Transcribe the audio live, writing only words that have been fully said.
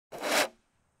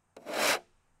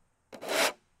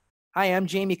Hi, I'm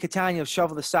Jamie Catania of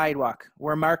Shovel the Sidewalk.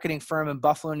 We're a marketing firm in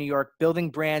Buffalo, New York,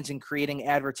 building brands and creating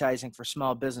advertising for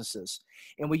small businesses.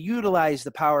 And we utilize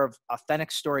the power of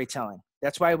authentic storytelling.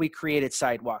 That's why we created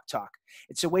Sidewalk Talk.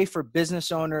 It's a way for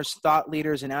business owners, thought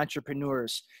leaders, and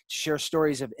entrepreneurs to share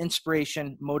stories of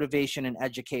inspiration, motivation, and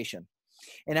education.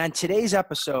 And on today's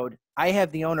episode, I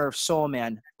have the owner of Soul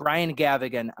Man, Brian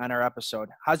Gavigan, on our episode.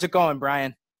 How's it going,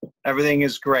 Brian? Everything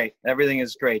is great. Everything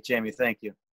is great, Jamie. Thank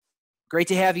you. Great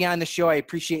to have you on the show. I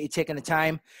appreciate you taking the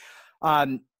time.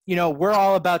 We're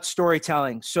all about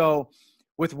storytelling. So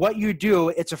with what you do,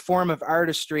 it's a form of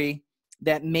artistry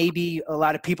that maybe a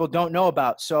lot of people don't know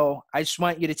about. So I just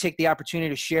want you to take the opportunity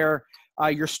to share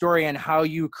your story on how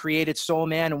you created Soul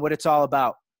Man and what it's all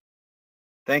about.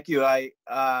 Thank you.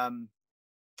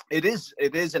 It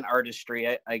is an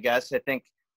artistry, I guess. I think,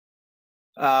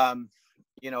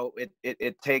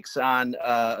 it takes on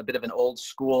a bit of an old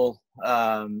school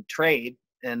trade.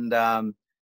 And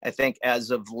I think as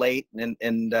of late and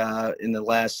in the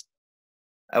last,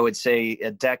 I would say a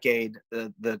decade,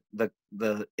 the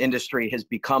industry has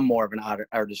become more of an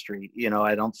artistry.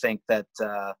 I don't think that,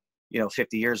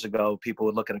 50 years ago, people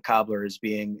would look at a cobbler as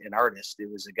being an artist. It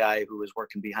was a guy who was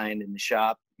working behind in the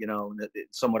shop,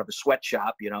 somewhat of a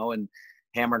sweatshop, and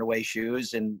hammering away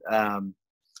shoes. And,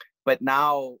 but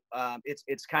now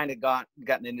it's kind of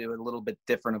gotten into a little bit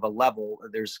different of a level.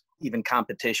 There's even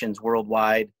competitions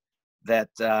worldwide that,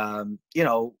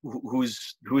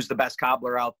 who's the best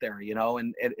cobbler out there,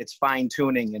 and it's fine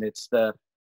tuning, and it's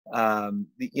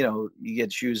you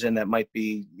get shoes in that might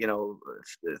be,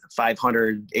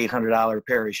 $500, $800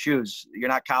 pair of shoes. You're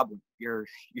not cobbling. You're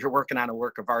working on a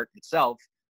work of art itself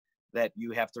that you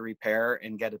have to repair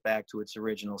and get it back to its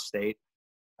original state,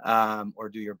 or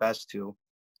do your best to.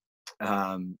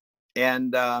 And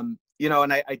I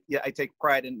take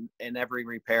pride in every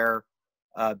repair,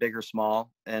 big or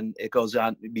small, and it goes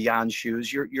on beyond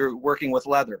shoes. You're working with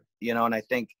leather, and I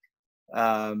think,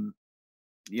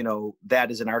 that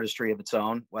is an artistry of its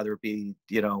own, whether it be,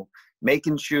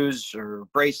 making shoes or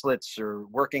bracelets or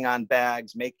working on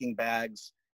bags, making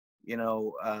bags.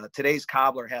 Today's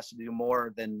cobbler has to do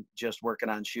more than just working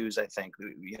on shoes. I think,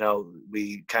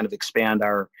 we kind of expand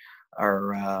our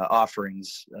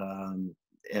offerings,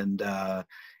 and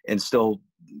still,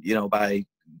 by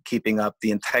keeping up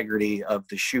the integrity of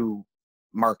the shoe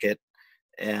market.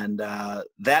 And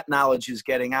that knowledge is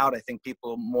getting out. I think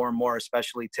people more and more,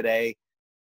 especially today,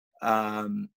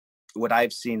 what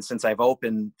I've seen since I've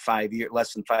opened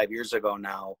less than 5 years ago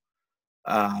now,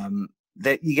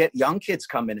 that you get young kids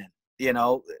coming in,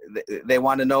 they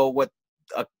want to know what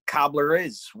a cobbler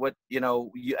is. What, I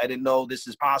didn't know this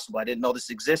is possible. I didn't know this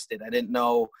existed. I didn't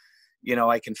know,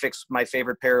 I can fix my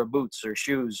favorite pair of boots or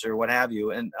shoes or what have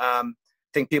you. And I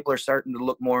think people are starting to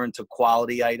look more into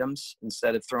quality items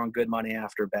instead of throwing good money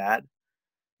after bad.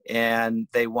 And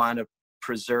they want to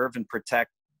preserve and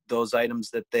protect those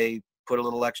items that they put a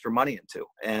little extra money into.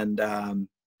 And,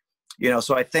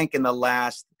 so I think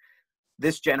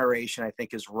this generation, I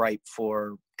think, is ripe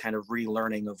for kind of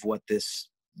relearning of what this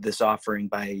offering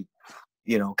by,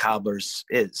 cobblers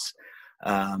is.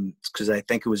 Because I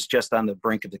think it was just on the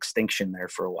brink of extinction there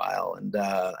for a while. And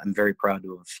I'm very proud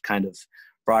to have kind of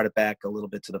brought it back a little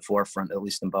bit to the forefront, at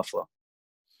least in Buffalo.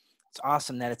 It's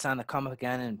awesome that it's on the come up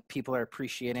again and people are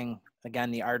appreciating, again,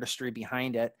 the artistry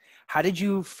behind it. How did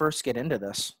you first get into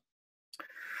this?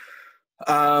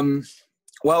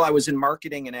 Well, I was in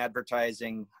marketing and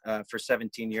advertising for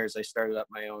 17 years. I started up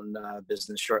my own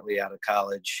business shortly out of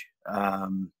college.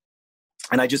 And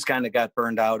I just kind of got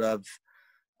burned out of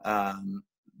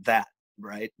that,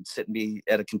 right? Sitting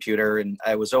at a computer. And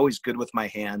I was always good with my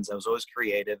hands. I was always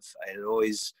creative. I had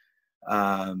always,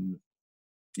 I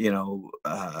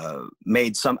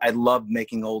loved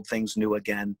making old things new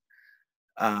again.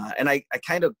 And I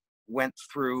kind of went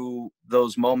through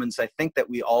those moments, I think, that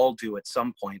we all do at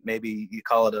some point. Maybe you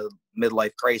call it a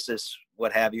midlife crisis,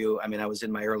 what have you. I mean, I was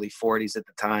in my early 40s at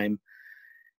the time.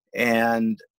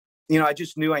 And, I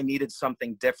just knew I needed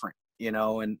something different,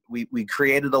 and we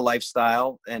created a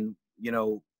lifestyle and,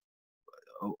 a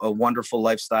wonderful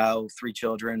lifestyle, 3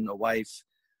 children, a wife.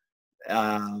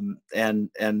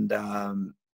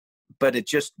 But it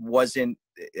just wasn't,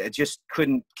 I just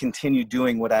couldn't continue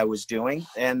doing what I was doing.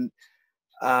 And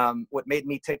what made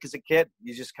me tick as a kid,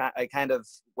 I kind of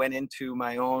went into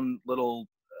my own little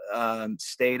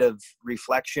state of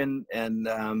reflection, and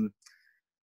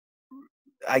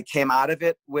I came out of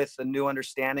it with a new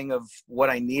understanding of what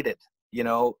I needed,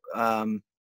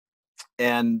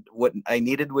 and what I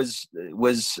needed was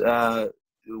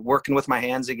working with my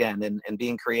hands again, and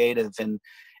being creative, and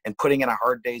putting in a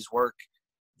hard day's work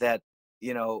that,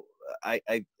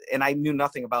 and I knew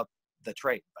nothing about the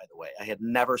trade, by the way. I had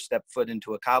never stepped foot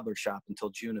into a cobbler shop until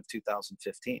June of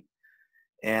 2015.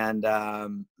 And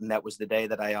that was the day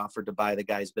that I offered to buy the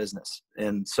guy's business.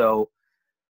 And so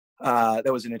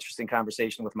that was an interesting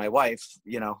conversation with my wife,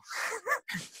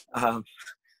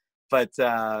 but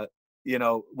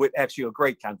actually a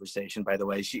great conversation, by the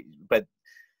way. She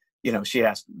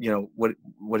asked, what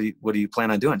do you plan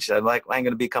on doing? She said, like, I'm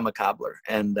going to become a cobbler.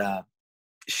 And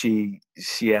she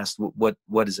asked,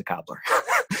 what is a cobbler?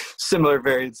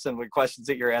 Very similar questions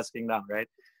that you're asking now, right?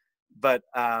 But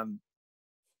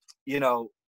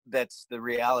that's the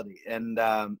reality. And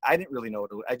I didn't really know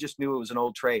I just knew it was an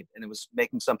old trade, and it was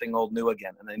making something old new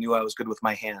again. And I knew I was good with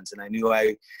my hands, and I knew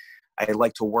I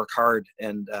like to work hard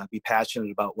and be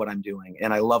passionate about what I'm doing.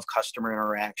 And I love customer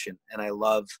interaction, and I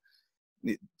love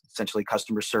essentially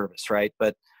customer service, right?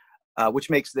 But which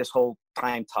makes this whole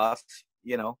time tough,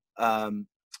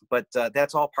 but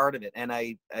that's all part of it. And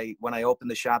I when I opened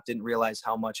the shop, didn't realize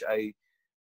how much I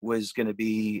was going to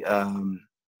be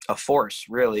a force,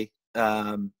 really,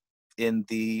 in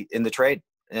the trade.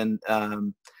 And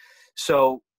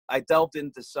so I delved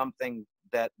into something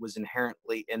that was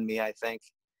inherently in me, I think,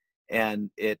 and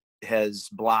it has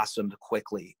blossomed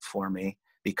quickly for me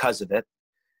because of it.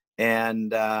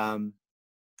 And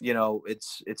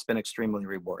it's been extremely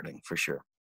rewarding, for sure.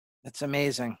 That's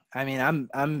amazing. I mean,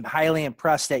 I'm highly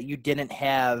impressed that you didn't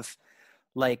have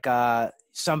like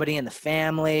somebody in the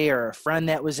family or a friend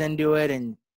that was into it,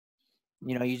 and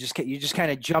you just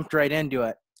kind of jumped right into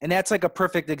it. And that's like a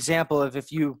perfect example of,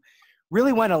 if you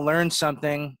really want to learn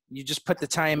something, you just put the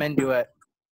time into it.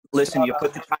 Listen, you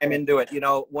put the time into it.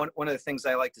 One of the things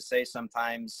I like to say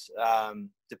sometimes,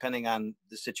 depending on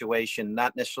the situation,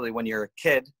 not necessarily when you're a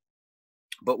kid,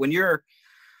 but when you're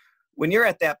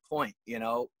at that point,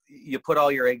 you put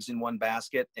all your eggs in one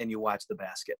basket and you watch the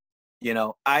basket.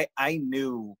 I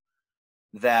knew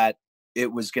that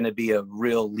it was going to be a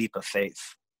real leap of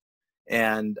faith.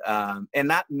 And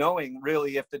not knowing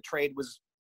really if the trade was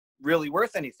really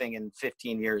worth anything in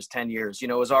 15 years, 10 years,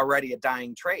 it was already a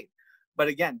dying trade. But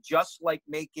again, just like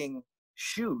making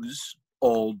shoes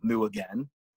old, new again,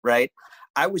 right?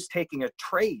 I was taking an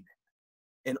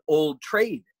old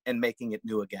trade, and making it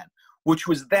new again, which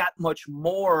was that much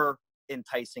more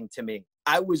enticing to me.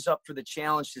 I was up for the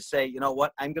challenge to say, you know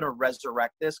what, I'm going to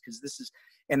resurrect this, because this is,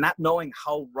 and not knowing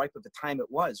how ripe of a time it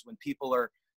was when people are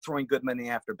throwing good money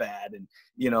after bad, and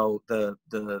the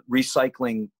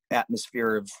recycling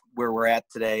atmosphere of where we're at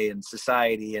today in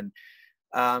society. And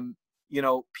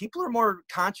people are more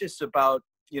conscious about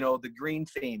the green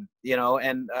theme,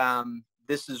 and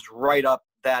this is right up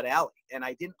that alley. And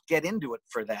I didn't get into it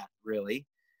for that, really.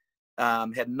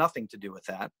 Had nothing to do with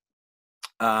that,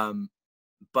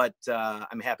 but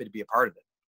I'm happy to be a part of it.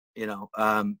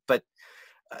 But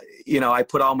I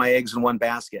put all my eggs in one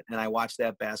basket, and I watched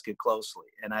that basket closely,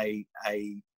 and I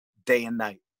day and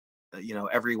night,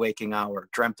 every waking hour,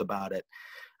 dreamt about it,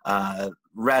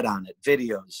 read on it,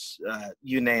 videos,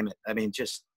 you name it. I mean,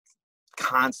 just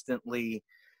constantly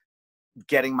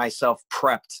getting myself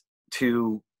prepped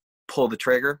to pull the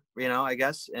trigger, I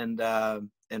guess, and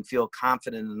feel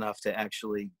confident enough to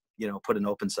actually, put an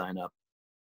open sign up.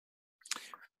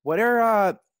 What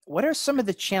are some of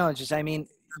the challenges? I mean,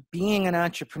 being an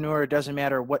entrepreneur, it doesn't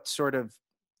matter what sort of,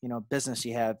 business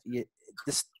you have.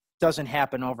 This doesn't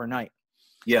happen overnight.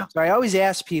 Yeah. So I always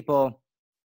ask people,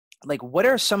 like, what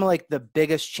are some of like the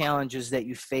biggest challenges that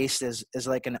you faced as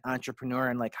like an entrepreneur,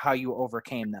 and like how you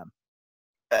overcame them?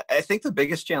 I think the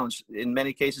biggest challenge in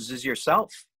many cases is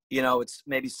yourself. It's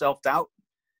maybe self-doubt,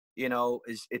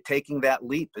 is it taking that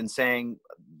leap and saying,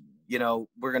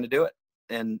 we're going to do it.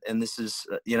 And this is,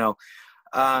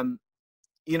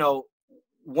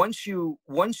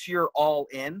 once you're all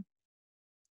in,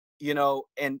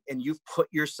 and you've put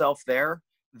yourself there,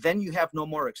 then you have no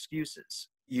more excuses.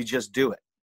 You just do it.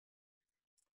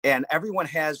 And everyone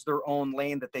has their own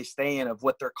lane that they stay in of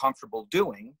what they're comfortable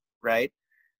doing, right?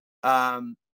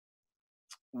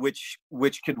 Which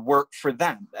could work for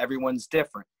them. Everyone's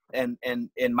different. And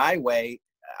in my way,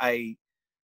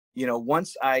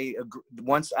 once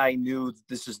I knew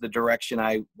this is the direction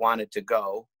I wanted to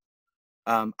go,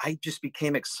 I just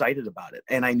became excited about it,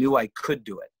 and I knew I could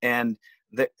do it. And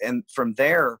from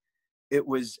there, it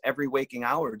was every waking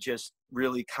hour, just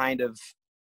really kind of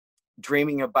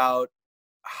dreaming about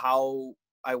how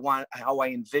I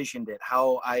envisioned it,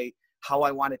 how I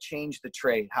want to change the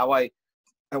trade, I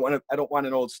don't want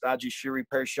an old stodgy shoe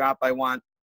repair shop. I want,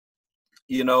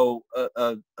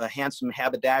 a handsome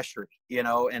haberdashery,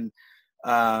 and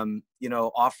you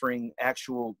know, offering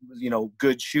actual, you know,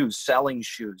 good shoes, selling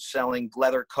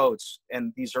leather coats.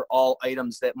 And these are all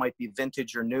items that might be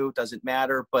vintage or new, doesn't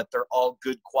matter, but they're all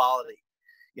good quality.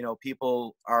 You know,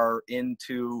 people are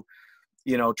into,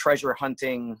 you know, treasure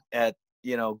hunting at,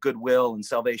 you know, Goodwill and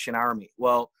Salvation Army.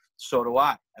 Well, so do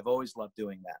I. I've always loved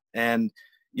doing that. And,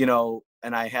 you know,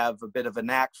 and I have a bit of a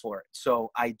knack for it.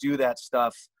 So I do that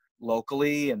stuff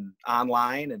locally and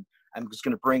online, and I'm just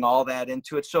going to bring all that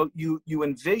into it. So you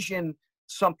envision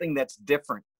something that's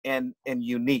different and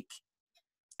unique.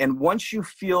 And once you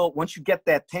get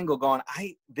that tingle going,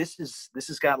 this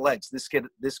has got legs. This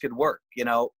could work, you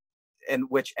know, and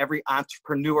which every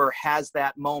entrepreneur has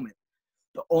that moment.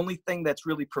 The only thing that's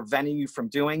really preventing you from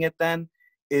doing it then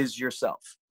is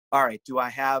yourself. All right, do I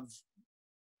have,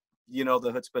 you know,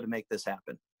 the chutzpah to make this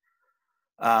happen?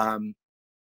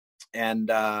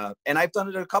 And I've done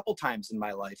it a couple times in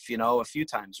my life, you know, a few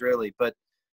times really, but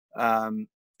and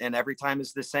every time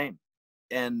is the same.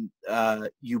 And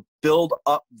you build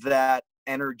up that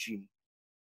energy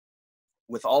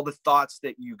with all the thoughts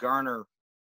that you garner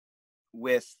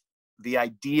with the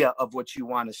idea of what you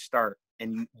want to start,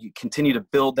 and you continue to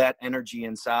build that energy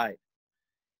inside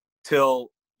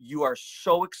till you are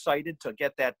so excited to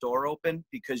get that door open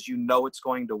because you know it's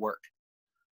going to work.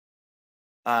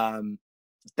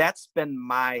 That's been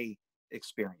my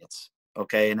experience.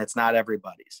 Okay. And it's not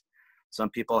everybody's. Some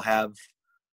people have,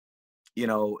 you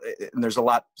know, and there's a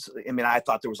lot. I mean, I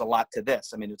thought there was a lot to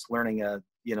this. I mean, it's learning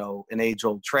you know, an age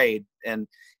old trade, and,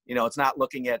 you know, it's not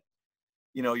looking at,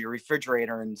 you know, your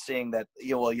refrigerator and seeing that,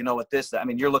 you know, well, you know what I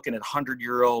mean, you're looking at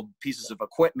 100-year-old pieces of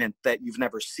equipment that you've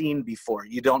never seen before.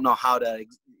 You don't know how to,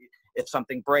 if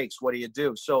something breaks, what do you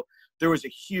do? So there was a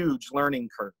huge learning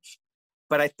curve.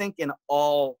 But I think in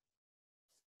all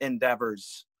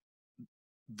endeavors,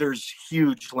 there's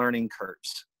huge learning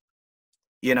curves.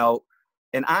 You know,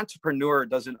 an entrepreneur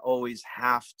doesn't always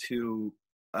have to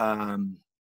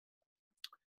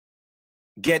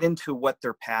get into what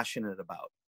they're passionate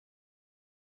about.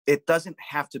 It doesn't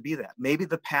have to be that. Maybe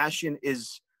the passion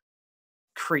is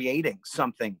creating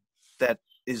something that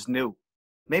is new.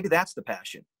 Maybe that's the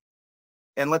passion.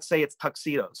 And let's say it's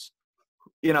tuxedos.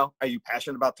 You know, are you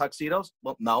passionate about tuxedos?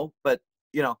 Well, no, but,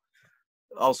 you know,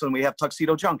 all of a sudden we have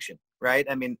Tuxedo Junction, right?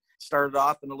 I mean, started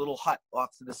off in a little hut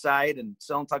off to the side and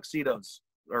selling tuxedos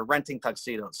or renting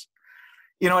tuxedos.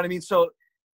 You know what I mean? So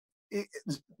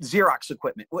Xerox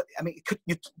equipment. I mean, could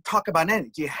you talk about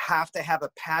anything? Do you have to have a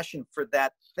passion for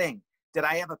that thing? Did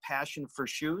I have a passion for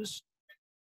shoes?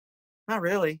 Not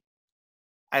really.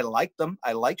 I like them.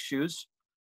 I like shoes.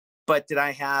 But did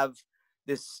I have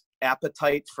this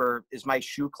appetite for, is my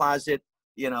shoe closet,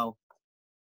 you know,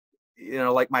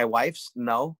 like my wife's?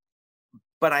 No.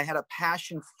 But I had a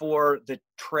passion for the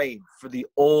trade, for the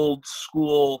old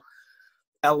school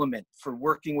element, for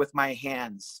working with my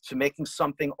hands, to making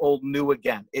something old new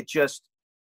again. It just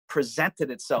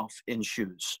presented itself in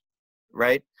shoes,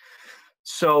 right?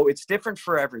 So it's different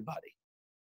for everybody.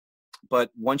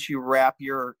 But once you wrap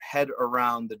your head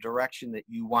around the direction that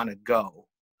you want to go,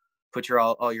 put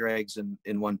all your eggs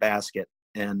in one basket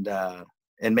and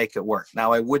make it work.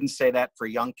 Now, I wouldn't say that for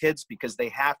young kids, because they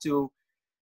have to,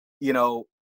 you know,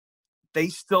 they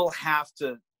still have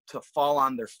to fall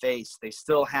on their face. They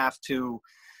still have to,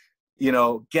 you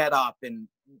know, get up and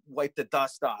wipe the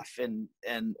dust off and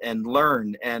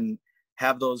learn and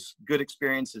have those good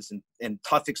experiences and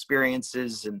tough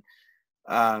experiences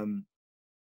and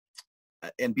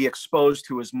be exposed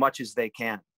to as much as they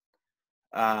can.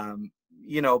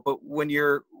 You know, but when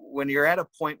you're at a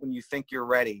point when you think you're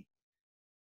ready,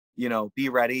 you know, be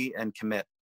ready and commit.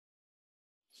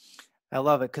 I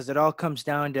love it, because it all comes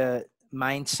down to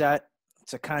mindset.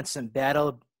 It's a constant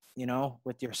battle, you know,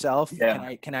 with yourself.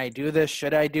 Yeah. Can I do this?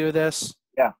 Should I do this?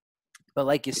 Yeah. But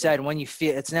like you said, when you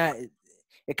feel,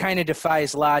 it kind of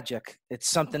defies logic. It's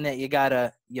something that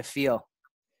you feel.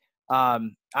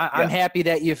 I'm happy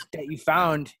that you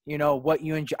found, you know, what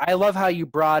you enjoy. I love how you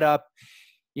brought up,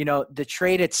 you know, the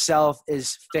trade itself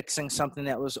is fixing something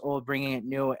that was old, bringing it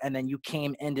new. And then you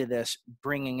came into this,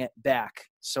 bringing it back.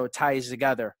 So it ties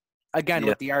together again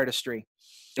with the artistry.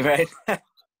 Right.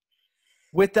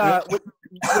 With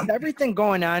everything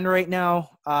going on right now,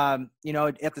 you know,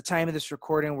 at the time of this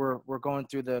recording, we're going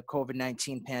through the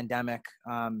COVID-19 pandemic,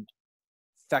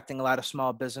 affecting a lot of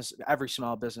small business, every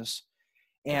small business.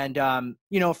 And,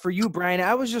 you know, for you, Brian,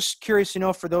 I was just curious to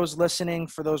know, for those listening,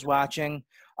 for those watching,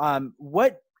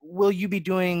 what will you be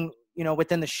doing, you know,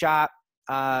 within the shop,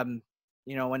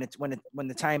 you know, when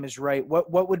the time is right?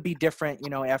 What would be different, you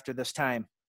know, after this time?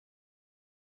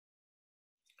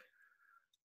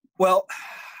 Well,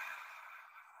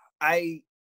 I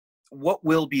what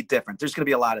will be different? There's going to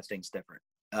be a lot of things different.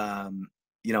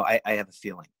 You know, I have a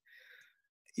feeling,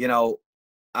 you know,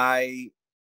 I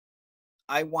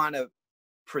want to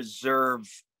preserve,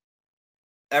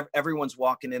 everyone's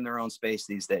walking in their own space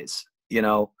these days, you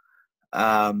know,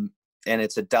 and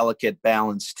it's a delicate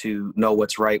balance to know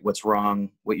what's right, what's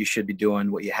wrong, what you should be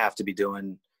doing, what you have to be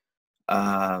doing.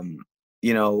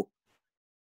 You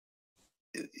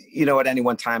know, at any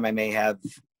one time I may have,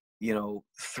 you know,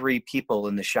 3 people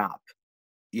in the shop,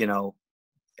 you know,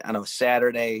 on a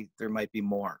Saturday, there might be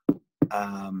more.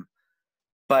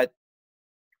 But,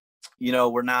 you know,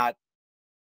 we're not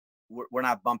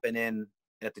bumping in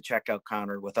at the checkout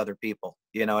counter with other people.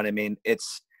 You know what I mean?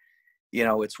 It's, you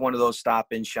know, it's one of those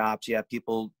stop-in shops. Yeah,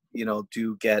 people, you know,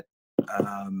 do get,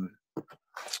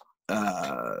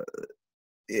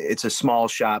 it's a small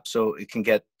shop, so it can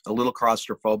get a little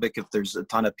claustrophobic if there's a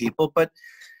ton of people, but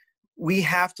we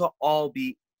have to all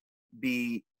be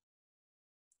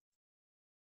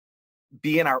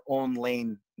in our own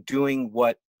lane, doing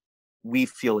what we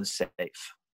feel is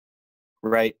safe,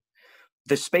 right?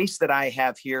 The space that I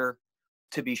have here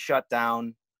to be shut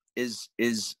down is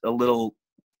a little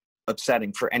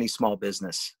upsetting for any small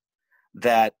business,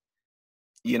 that,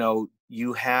 you know,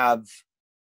 you have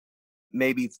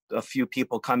maybe a few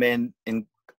people come in and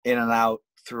out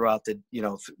throughout the, you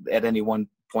know, at any one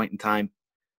point in time.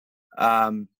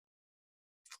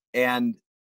 And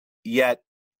yet,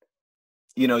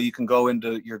 you know, you can go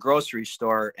into your grocery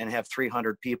store and have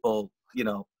 300 people, you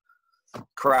know,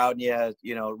 crowding you,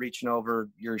 you know, reaching over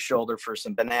your shoulder for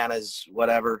some bananas,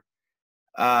 whatever.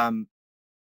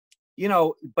 You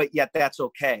know, but yet that's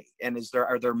okay. And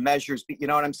are there measures, you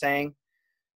know what I'm saying?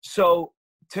 So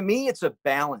to me, it's a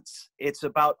balance. It's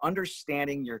about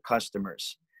understanding your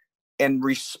customers and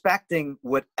respecting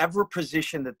whatever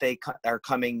position that they are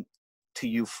coming to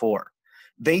you for.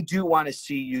 They do want to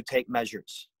see you take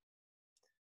measures.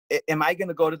 Am I going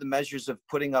to go to the measures of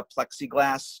putting up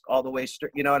plexiglass all the way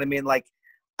straight? You know what I mean? Like,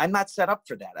 I'm not set up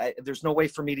for that. There's no way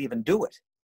for me to even do it.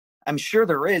 I'm sure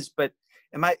there is, but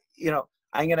you know,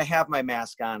 I'm going to have my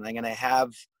mask on. I'm going to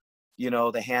have, you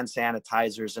know, the hand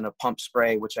sanitizers and a pump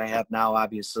spray, which I have now,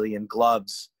 obviously, and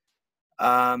gloves.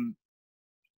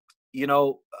 You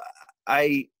know,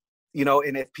 you know,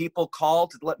 and if people call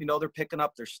to let me know they're picking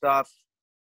up their stuff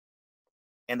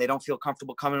and they don't feel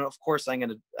comfortable coming, of course, I'm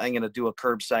going to do a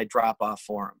curbside drop off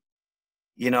for them.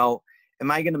 You know,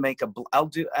 am I going to make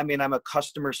I'm a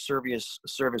customer service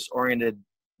oriented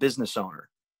business owner.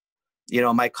 You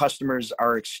know, my customers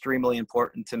are extremely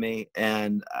important to me,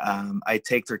 and I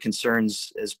take their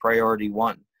concerns as priority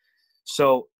one.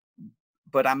 So,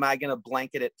 but am I going to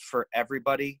blanket it for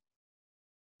everybody,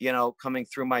 you know, coming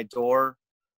through my door?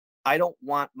 I don't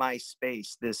want my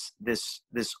space, this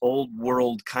old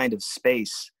world kind of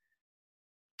space,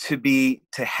 to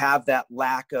have that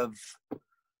lack of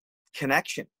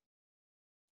connection,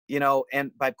 you know.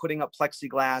 And by putting up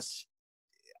plexiglass,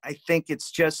 I think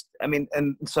it's just, I mean,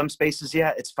 and in some spaces,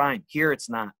 yeah, it's fine. Here, it's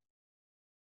not,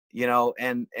 you know,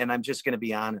 and I'm just going to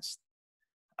be honest.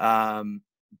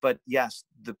 But yes,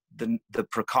 the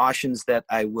precautions that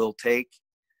I will take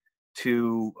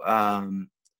to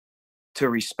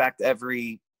respect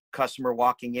every customer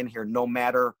walking in here, no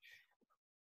matter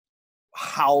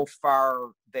how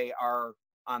far they are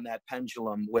on that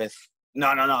pendulum with,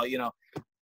 no, you know,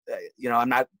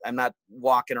 I'm not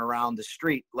walking around the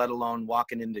street, let alone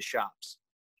walking into shops.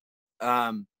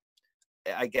 I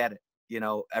get it. You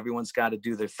know, everyone's got to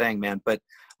do their thing, man, but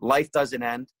life doesn't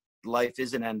end. Life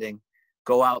isn't ending.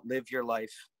 Go out, live your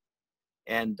life,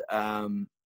 and,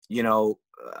 you know,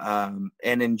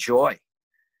 and enjoy,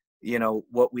 you know,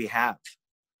 what we have.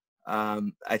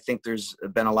 I think there's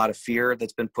been a lot of fear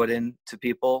that's been put into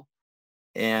people,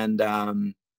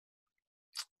 and,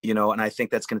 you know, and I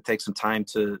think that's going to take some time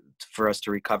for us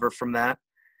to recover from that.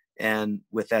 And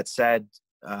with that said,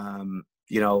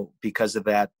 you know, because of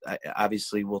that, I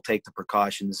obviously will take the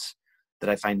precautions that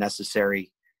I find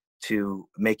necessary to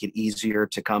make it easier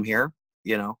to come here,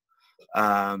 you know.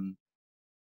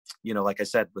 You know, like I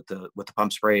said, with the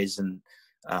pump sprays and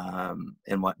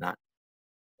whatnot.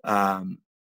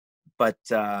 But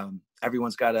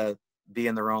everyone's got to be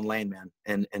in their own lane, man,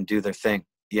 and do their thing.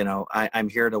 You know, I'm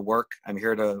here to work. I'm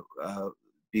here to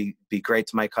be great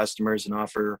to my customers and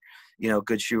offer, you know,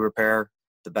 good shoe repair,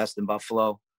 the best in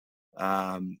Buffalo,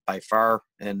 by far.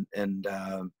 And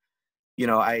you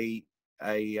know, I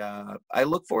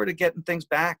look forward to getting things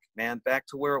back, man, back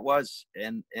to where it was.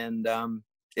 And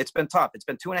it's been tough. It's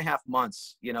been 2.5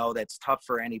 months, you know, that's tough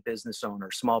for any business owner,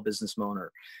 small business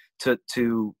owner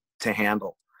to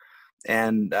handle.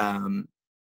 And,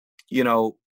 you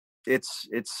know, it's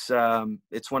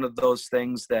one of those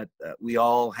things that we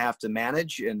all have to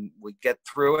manage, and we get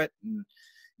through it. And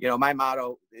my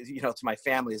motto is, to my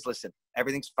family is, listen,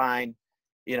 everything's fine.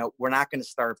 We're not going to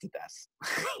starve to death.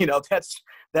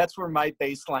 That's where my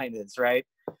baseline is, right?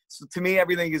 So to me,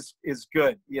 everything is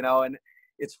good, and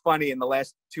it's funny, in the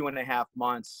last 2.5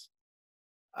 months,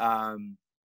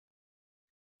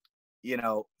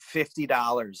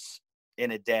 $50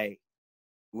 in a day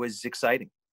was exciting.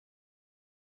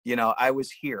 I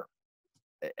was here.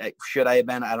 Should I have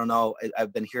been? I don't know.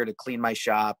 I've been here to clean my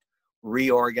shop,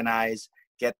 reorganize,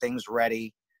 get things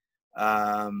ready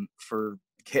for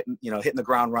hitting the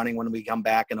ground running when we come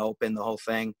back and open the whole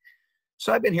thing.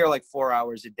 So I've been here like 4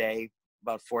 hours a day,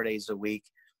 about 4 days a week.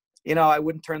 I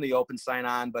wouldn't turn the open sign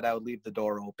on, but I would leave the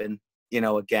door open.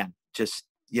 Again, just,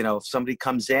 if somebody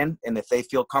comes in and if they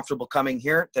feel comfortable coming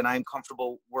here, then I'm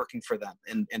comfortable working for them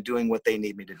and doing what they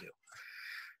need me to do.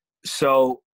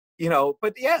 So,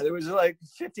 but yeah, there was like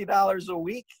 $50 a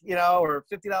week, or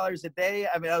 $50 a day.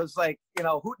 I mean, I was like,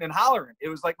 hooting and hollering. It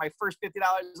was like my first $50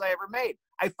 I ever made.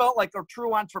 I felt like a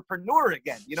true entrepreneur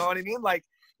again. You know what I mean? Like,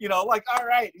 all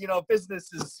right,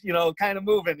 business is, kind of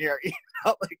moving here,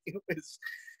 like it was,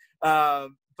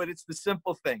 but it's the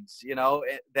simple things,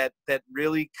 that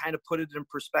really kind of put it in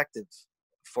perspective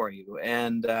for you.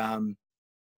 And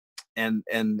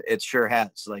it sure has,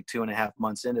 like 2.5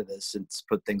 months into this, it's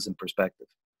put things in perspective.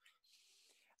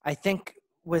 I think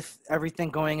with everything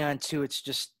going on too, it's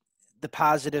just the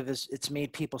positive is it's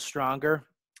made people stronger,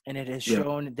 and it has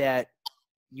shown that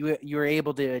you're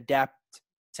able to adapt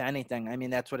to anything. I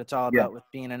mean, that's what it's all about with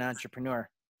being an entrepreneur,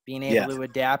 being able to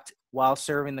adapt while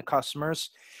serving the customers.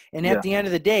 And at the end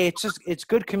of the day, it's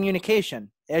good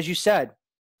communication. As you said,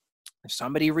 if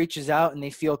somebody reaches out and they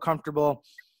feel comfortable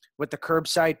with the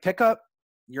curbside pickup,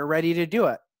 you're ready to do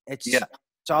it. It's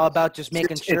all about just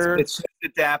making sure it's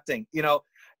adapting,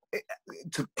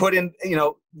 to put in,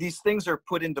 these things are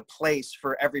put into place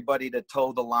for everybody to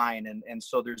toe the line. And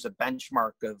so there's a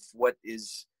benchmark of what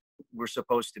we're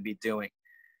supposed to be doing.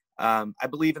 I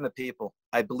believe in the people.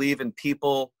 I believe in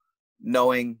people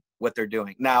knowing what they're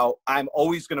doing. Now, I'm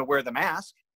always going to wear the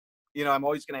mask. I'm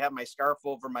always going to have my scarf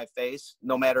over my face,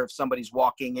 no matter if somebody's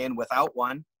walking in without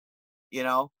one.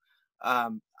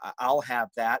 I'll have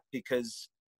that because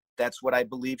that's what I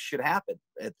believe should happen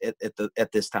at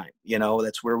this time.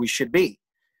 That's where we should be.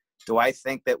 Do I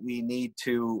think that we need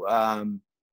to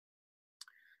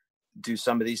do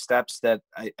some of these steps that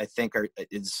I think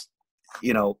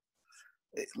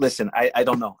listen, I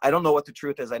don't know. I don't know what the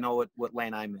truth is. I know what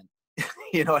lane I'm in.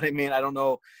 You know what I mean? I don't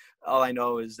know. All I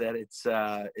know is that it's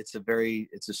a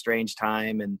strange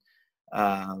time, and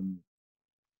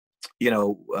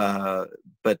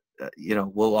but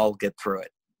we'll all get through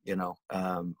it.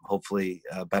 Hopefully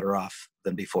better off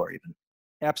than before even.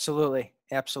 Absolutely.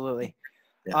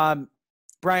 Yeah.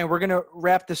 Brian, we're going to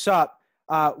wrap this up.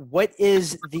 What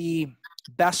is the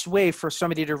best way for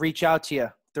somebody to reach out to you?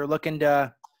 They're looking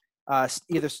to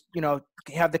either,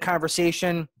 have the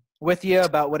conversation with you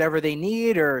about whatever they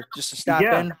need, or just to stop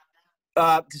in.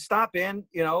 To stop in,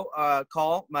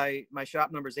 call my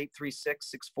shop number is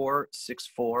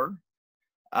 836-6464.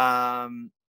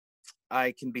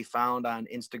 I can be found on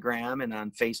Instagram and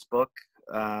on Facebook,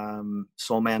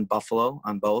 Soulman Buffalo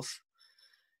on both.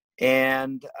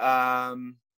 And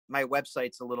my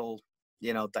website's a little,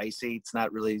 dicey. It's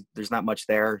not really, there's not much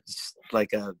there. It's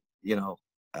like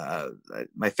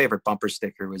my favorite bumper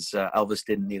sticker was Elvis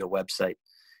didn't need a website.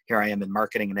 Here I am in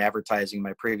marketing and advertising in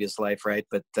my previous life, right?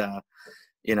 But, I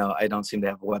don't seem to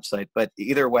have a website. But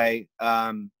either way,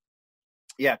 call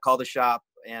the shop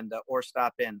and or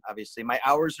stop in. Obviously, my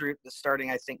hours are starting,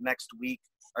 I think, next week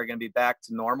are going to be back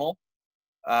to normal.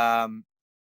 I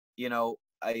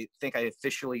think I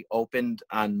officially opened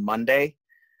on Monday,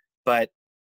 but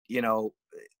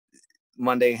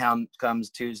Monday comes,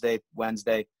 Tuesday,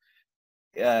 Wednesday.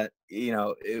 There's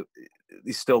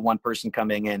still one person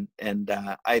coming in, and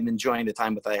I'm enjoying the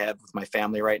time that I have with my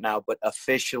family right now. But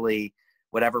officially,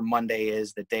 whatever Monday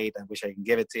is, the date, I wish I can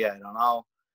give it to you. I don't know.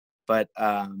 But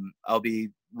I'll be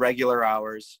regular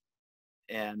hours,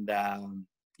 and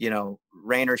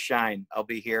rain or shine, I'll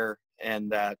be here.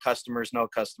 And customers, no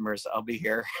customers, I'll be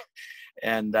here,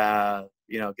 and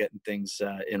getting things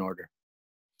in order.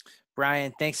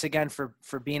 Brian, thanks again for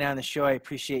being on the show. I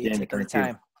appreciate you taking the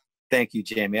time. Thank you,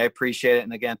 Jamie. I appreciate it.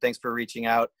 And again, thanks for reaching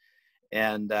out,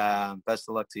 and best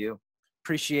of luck to you.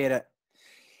 Appreciate it.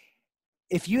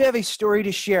 If you have a story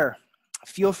to share,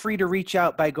 feel free to reach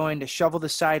out by going to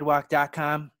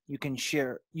shovelthesidewalk.com. You can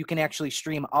actually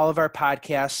stream all of our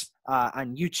podcasts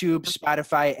on YouTube,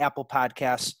 Spotify, Apple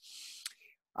Podcasts.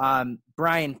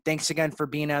 Brian, thanks again for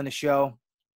being on the show.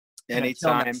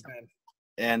 Anytime.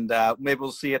 And maybe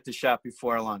we'll see you at the shop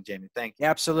before long, Jamie. Thank you.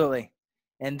 Absolutely.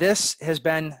 And this has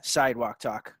been Sidewalk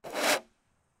Talk.